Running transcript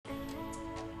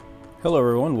Hello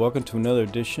everyone, welcome to another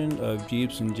edition of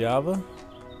Jeeps and Java,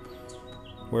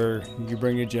 where you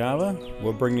bring a Java,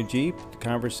 we'll bring a Jeep, the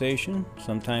conversation,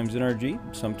 sometimes in our Jeep,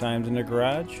 sometimes in the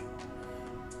garage,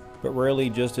 but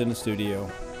rarely just in the studio.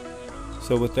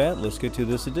 So with that, let's get to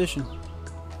this edition.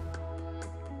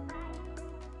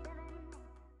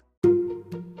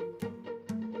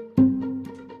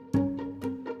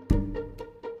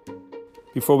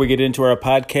 Before we get into our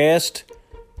podcast,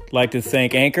 I'd like to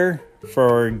thank Anchor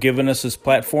for giving us this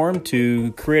platform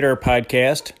to create our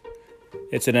podcast.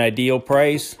 It's an ideal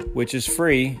price, which is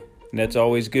free, and that's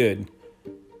always good.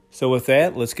 So with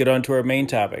that, let's get on to our main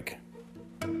topic.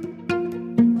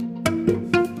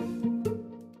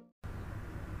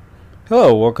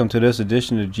 Hello, welcome to this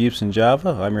edition of Jeeps and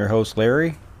Java. I'm your host,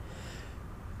 Larry.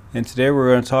 And today we're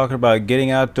going to talk about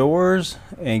getting outdoors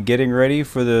and getting ready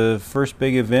for the first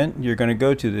big event you're going to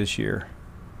go to this year.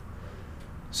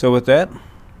 So with that,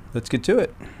 let's get to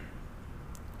it.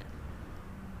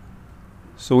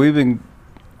 So we've been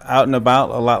out and about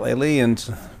a lot lately in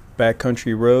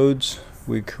backcountry roads.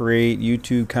 We create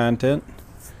YouTube content,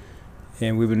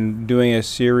 and we've been doing a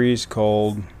series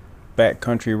called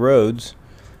Backcountry Roads,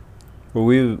 where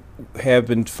we have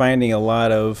been finding a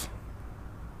lot of,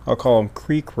 I'll call them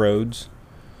creek roads,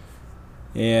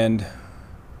 and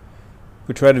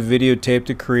we try to videotape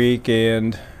the creek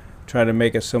and try to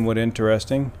make it somewhat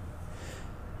interesting.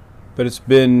 But it's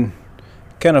been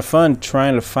kind of fun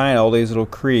trying to find all these little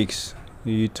creeks.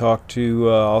 You talk to,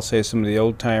 I'll say, some of the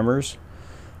old timers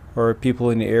or people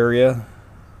in the area,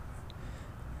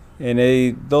 and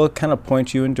they'll kind of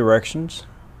point you in directions,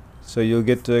 so you'll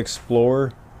get to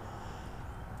explore.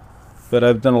 But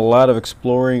I've done a lot of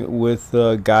exploring with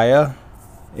Gaia,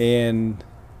 and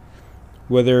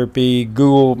whether it be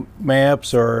Google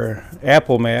Maps or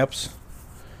Apple Maps,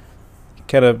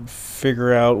 kind of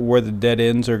figure out where the dead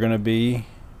ends are going to be.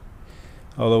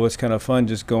 Although it's kind of fun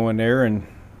just going there and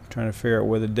trying to figure out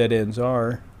where the dead ends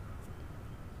are.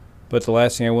 But the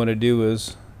last thing I want to do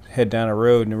is head down a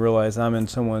road and realize I'm in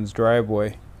someone's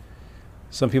driveway.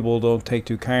 Some people don't take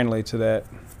too kindly to that.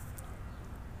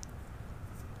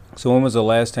 So when was the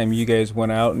last time you guys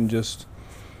went out and just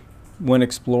went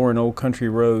exploring old country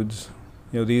roads?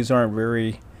 You know, these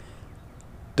aren't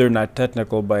they're not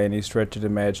technical by any stretch of the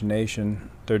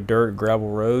imagination. They're dirt, gravel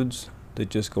roads that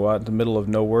just go out in the middle of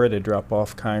nowhere. They drop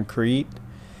off concrete,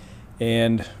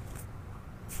 and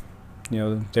you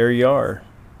know, there you are.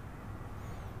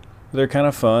 They're kind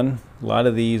of fun. A lot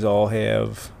of these all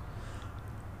have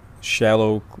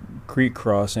shallow creek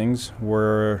crossings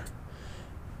where,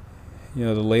 you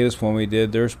know, the latest one we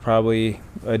did, there's probably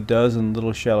a dozen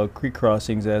little shallow creek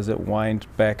crossings as it winds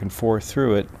back and forth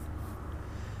through it.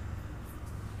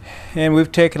 And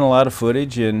we've taken a lot of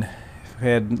footage and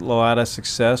had a lot of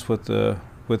success with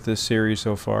this series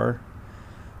so far.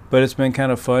 But it's been kind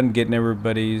of fun getting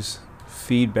everybody's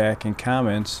feedback and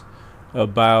comments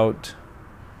about,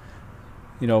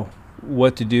 you know,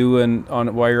 what to do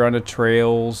while you're on the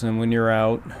trails and when you're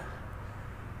out.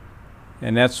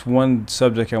 And that's one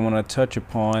subject I want to touch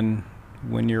upon.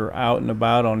 When you're out and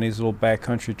about on these little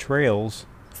backcountry trails,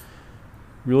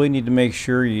 you really need to make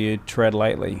sure you tread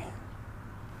lightly.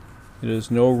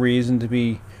 There's no reason to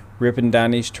be ripping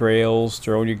down these trails,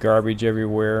 throwing your garbage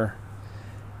everywhere.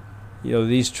 You know,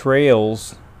 these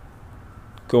trails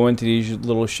go into these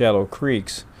little shallow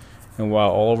creeks, and while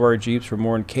all of our Jeeps are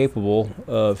more than capable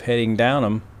of heading down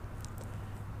them,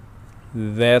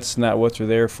 that's not what they're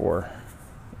there for.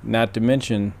 Not to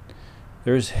mention,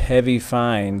 there's heavy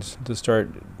fines to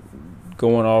start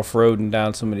going off-road and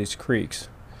down some of these creeks.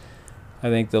 I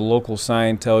think the local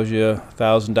sign tells you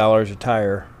 $1,000 a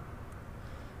tire.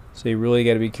 So you really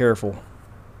got to be careful.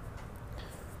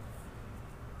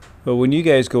 But when you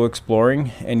guys go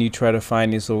exploring and you try to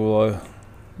find these little,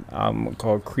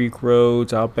 called creek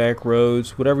roads, outback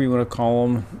roads, whatever you want to call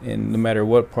them, and no matter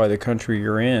what part of the country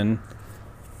you're in,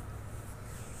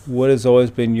 what has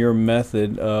always been your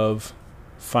method of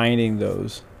finding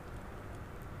those?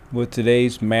 With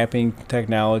today's mapping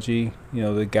technology, you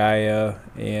know, the Gaia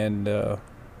and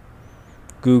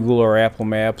Google or Apple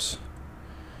Maps,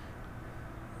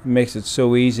 it makes it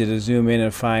so easy to zoom in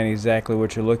and find exactly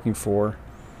what you're looking for.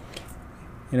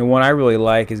 And the one I really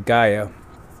like is Gaia,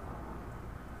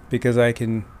 because I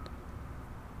can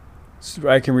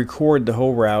record the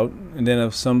whole route, and then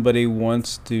if somebody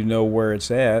wants to know where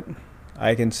it's at,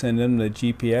 I can send them the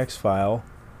GPX file,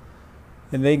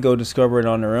 and they go discover it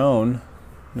on their own,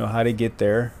 know how to get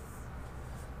there,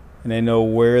 and they know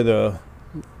where if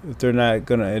they're not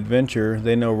going to adventure,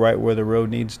 they know right where the road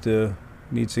needs to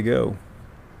go,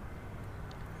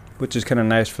 which is kind of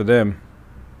nice for them.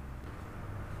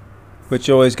 But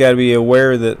you always got to be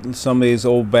aware that some of these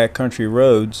old backcountry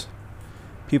roads,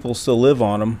 people still live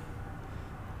on them,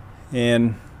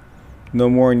 and no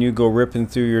more than you go ripping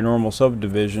through your normal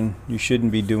subdivision, you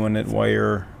shouldn't be doing it while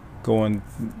you're going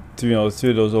through,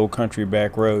 through those old country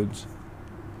back roads.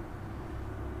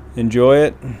 Enjoy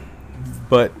it,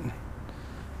 but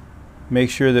make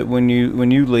sure that when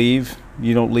you leave,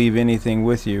 you don't leave anything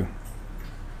with you.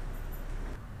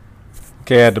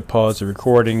 Okay, I had to pause the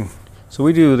recording. So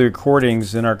we do the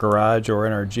recordings in our garage or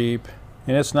in our Jeep,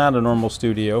 and it's not a normal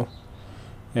studio,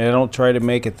 and I don't try to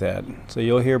make it that. So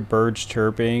you'll hear birds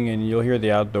chirping and you'll hear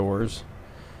the outdoors,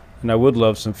 and I would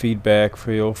love some feedback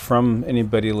from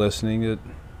anybody listening, that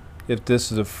if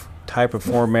this is a type of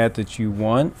format that you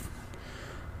want,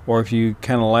 or if you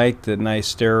kind of like the nice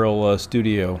sterile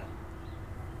studio.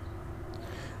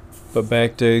 But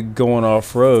back to going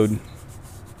off-road,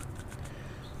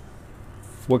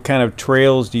 what kind of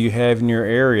trails do you have in your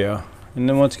area? And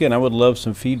then once again, I would love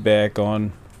some feedback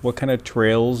on what kind of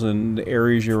trails and the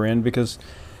areas you're in, because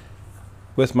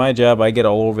with my job I get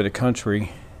all over the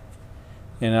country,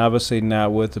 and obviously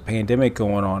not with the pandemic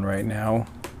going on right now,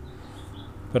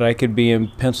 but I could be in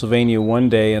Pennsylvania one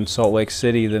day and Salt Lake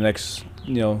City the next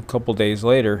couple days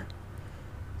later.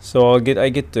 So I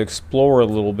get to explore a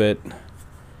little bit,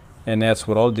 and that's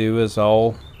what I'll do is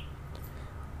I'll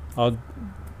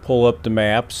pull up the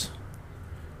maps,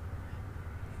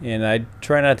 and I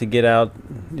try not to get out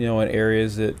in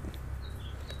areas that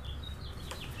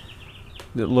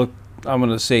look, I'm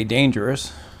going to say,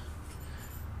 dangerous.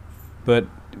 But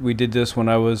we did this when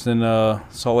I was in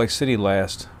Salt Lake City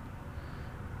last.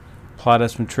 Plotted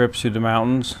some trips through the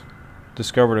mountains,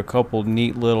 discovered a couple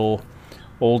neat little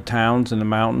old towns in the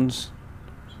mountains,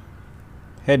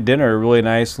 had dinner at a really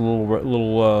nice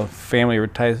little family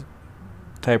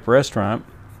type restaurant.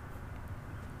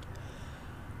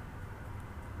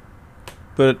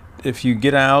 But if you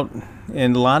get out,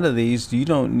 and a lot of these, you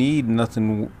don't need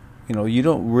nothing, you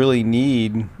don't really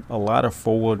need a lot of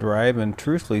four-wheel drive, and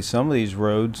truthfully, some of these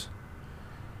roads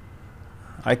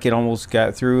I could almost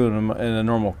got through in a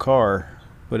normal car.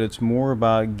 But it's more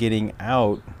about getting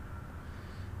out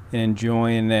and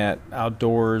enjoying that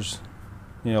outdoors,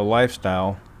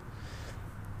 lifestyle.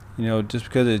 Just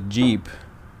because it's Jeep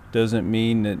doesn't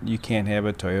mean that you can't have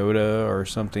a Toyota or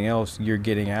something else you're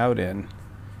getting out in.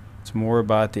 It's more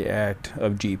about the act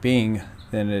of Jeeping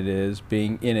than it is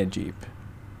being in a Jeep.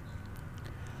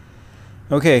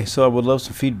 Okay, so I would love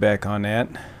some feedback on that.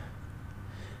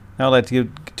 Now I'd like to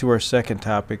get to our second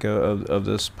topic of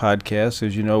this podcast.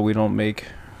 As you know, we don't make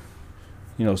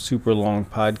super long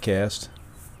podcasts,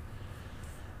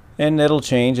 and that'll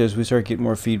change as we start getting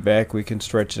more feedback. We can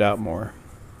stretch it out more.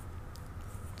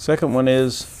 Second one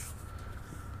is,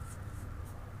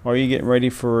 are you getting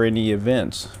ready for any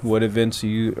events? What events are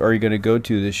you going to go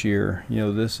to this year?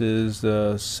 This is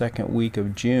the second week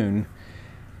of June,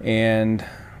 and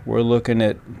we're looking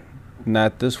at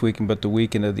not this weekend, but the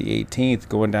weekend of the 18th,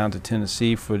 going down to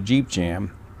Tennessee for Jeep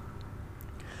Jam.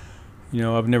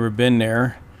 I've never been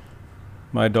there.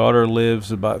 My daughter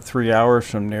lives about 3 hours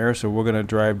from there, so we're going to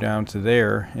drive down to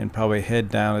there and probably head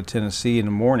down to Tennessee in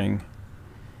the morning.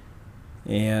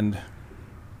 And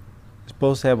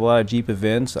supposed to have a lot of Jeep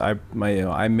events. I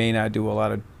may not do a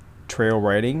lot of trail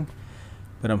riding,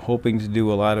 but I'm hoping to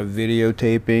do a lot of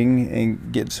videotaping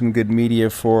and get some good media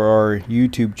for our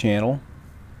YouTube channel.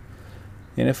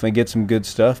 And if I get some good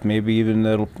stuff, maybe even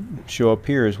that'll show up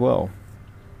here as well.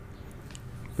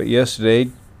 But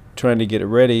yesterday, trying to get it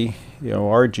ready,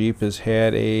 our Jeep has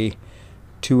had a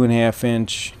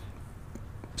 2.5-inch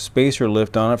spacer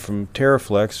lift on it from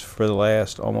TerraFlex for the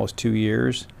last almost 2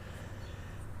 years,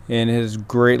 and it has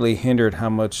greatly hindered how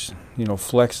much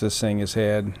flex this thing has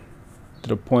had, to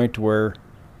the point where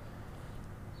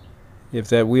if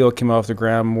that wheel came off the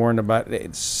ground more than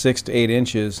about 6 to 8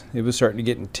 inches, it was starting to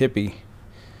get tippy.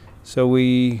 So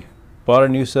we bought a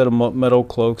new set of metal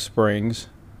cloak springs.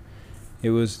 It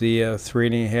was the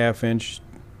 3.5-inch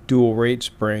dual rate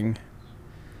spring.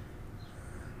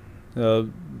 A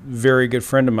very good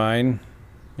friend of mine,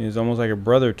 he's almost like a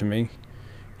brother to me,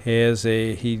 he has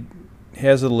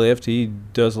a lift. He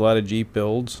does a lot of Jeep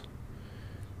builds,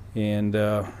 and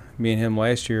me and him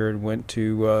last year went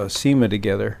to SEMA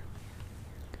together.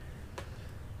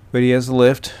 But he has a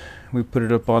lift. We put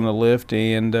it up on the lift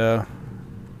and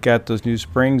got those new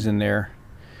springs in there,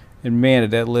 and man,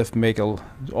 did that lift make all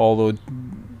the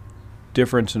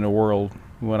difference in the world.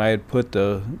 When I had put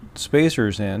the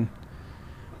spacers in,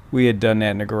 we had done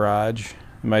that in the garage.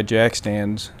 My jack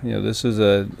stands, this is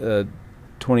a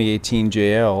 2018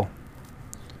 JL.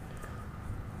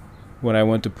 When I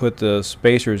went to put the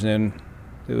spacers in,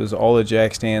 It was all the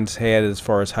jack stands had as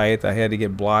far as height. I had to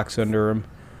get blocks under them.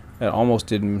 I almost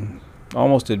didn't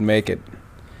make it.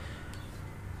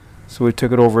 So we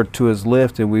took it over to his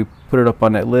lift and we put it up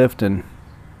on that lift, and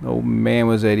oh man,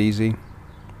 was that easy.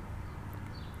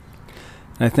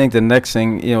 And I think the next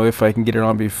thing, if I can get it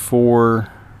on before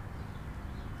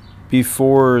the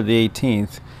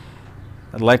 18th,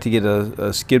 I'd like to get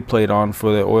a skid plate on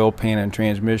for the oil pan and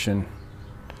transmission,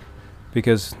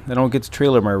 because I don't get to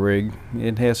trailer my rig.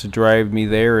 It has to drive me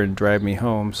there and drive me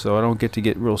home, so I don't get to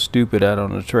get real stupid out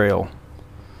on the trail.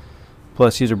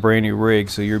 Plus, these are brand new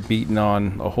rigs, so you're beating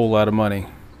on a whole lot of money.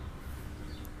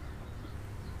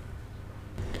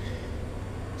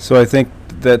 So I think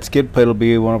that skid plate will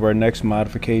be one of our next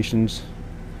modifications.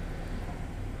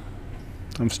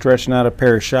 I'm stretching out a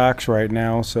pair of shocks right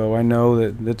now, so I know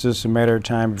that it's just a matter of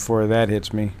time before that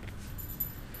hits me.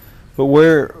 But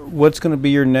what's going to be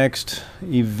your next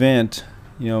event,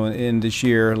 in this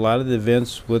year? A lot of the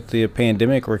events with the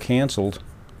pandemic were canceled.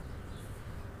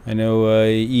 I know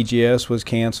EGS was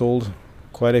canceled.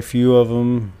 Quite a few of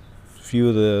them. A few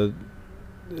of the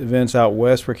events out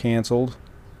west were canceled.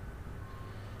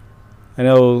 I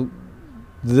know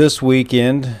this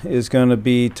weekend is going to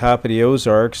be Top of the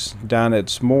Ozarks down at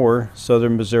S'more,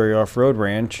 Southern Missouri Off-Road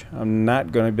Ranch. I'm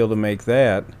not going to be able to make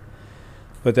that,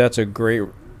 but that's a great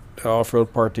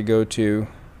off-road park to go to.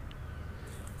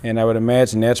 And I would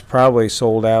imagine that's probably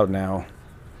sold out now.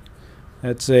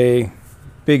 That's a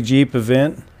big Jeep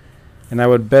event, and I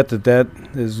would bet that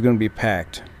is going to be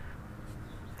packed.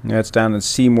 And that's down in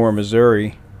Seymour,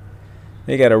 Missouri.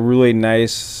 They got a really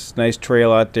nice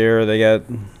trail out there. They got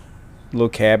little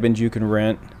cabins you can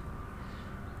rent.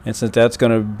 And since that's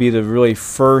going to be the really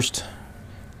first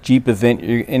Jeep event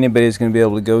anybody's going to be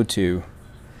able to go to,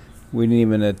 we didn't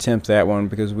even attempt that one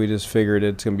because we just figured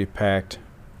it's going to be packed.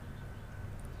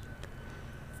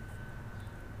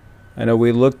 I know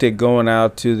we looked at going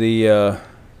out to the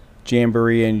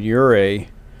Jamboree in Ouray,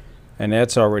 and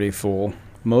that's already full.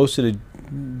 Most of the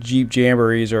Jeep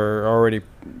Jamborees are already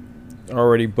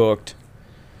booked.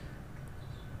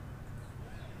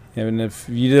 And if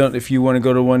you want to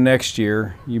go to one next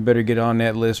year, you better get on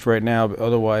that list right now, but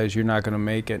otherwise you're not going to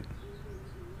make it.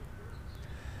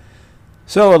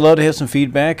 So I'd love to have some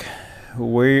feedback.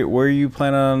 Where you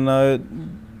plan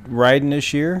on riding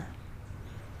this year?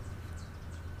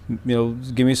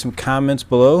 Give me some comments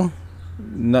below.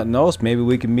 Nothing else, maybe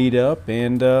we can meet up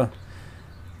and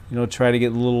try to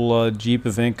get a little Jeep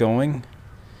event going.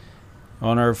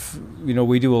 On our,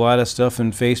 we do a lot of stuff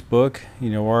in Facebook.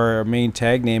 Our main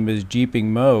tag name is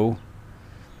Jeeping Mo.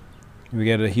 We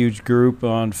got a huge group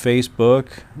on Facebook,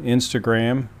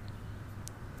 Instagram.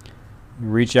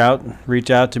 Reach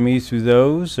out to me through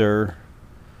those, or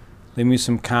leave me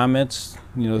some comments,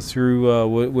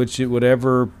 through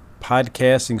whatever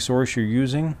podcasting source you're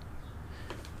using.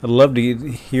 I'd love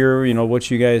to hear, what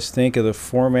you guys think of the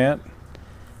format.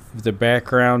 If the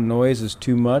background noise is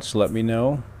too much, let me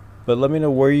know. But let me know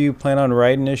where you plan on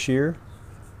riding this year,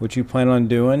 what you plan on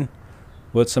doing,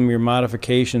 what some of your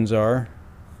modifications are.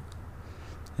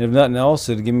 And if nothing else,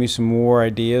 it'll give me some more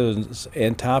ideas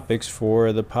and topics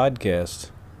for the podcast.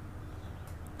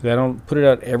 Because I don't put it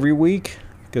out every week,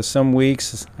 because some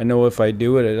weeks I know if I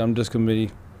do it, I'm just going to be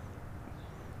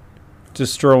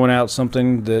just throwing out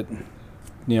something that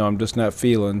I'm just not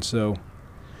feeling. So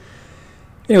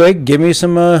anyway, give me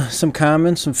some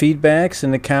comments, some feedbacks in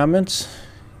the comments.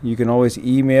 You can always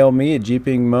email me at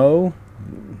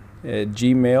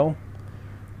jeepingmo@gmail.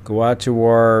 Go out to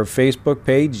our Facebook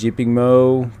page,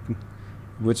 JeepingMo,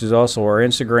 which is also our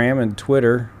Instagram and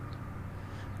Twitter.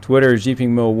 Twitter is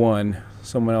JeepingMo1.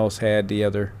 Someone else had the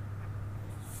other.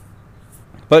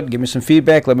 But give me some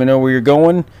feedback. Let me know where you're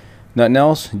going. Nothing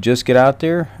else. Just get out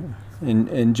there and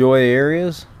enjoy the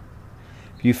areas.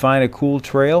 If you find a cool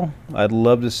trail, I'd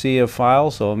love to see a file,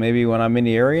 so maybe when I'm in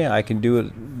the area I can do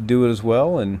it as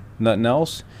well. And nothing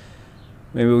else,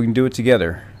 maybe we can do it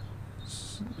together.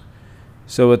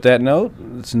 So with that note,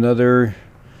 it's another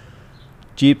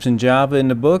Jeeps and Java in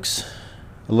the books.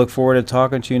 I look forward to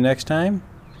talking to you next time.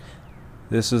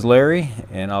 This is Larry,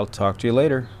 and I'll talk to you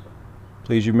later.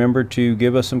 Please remember to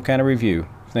give us some kind of review.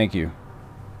 Thank you.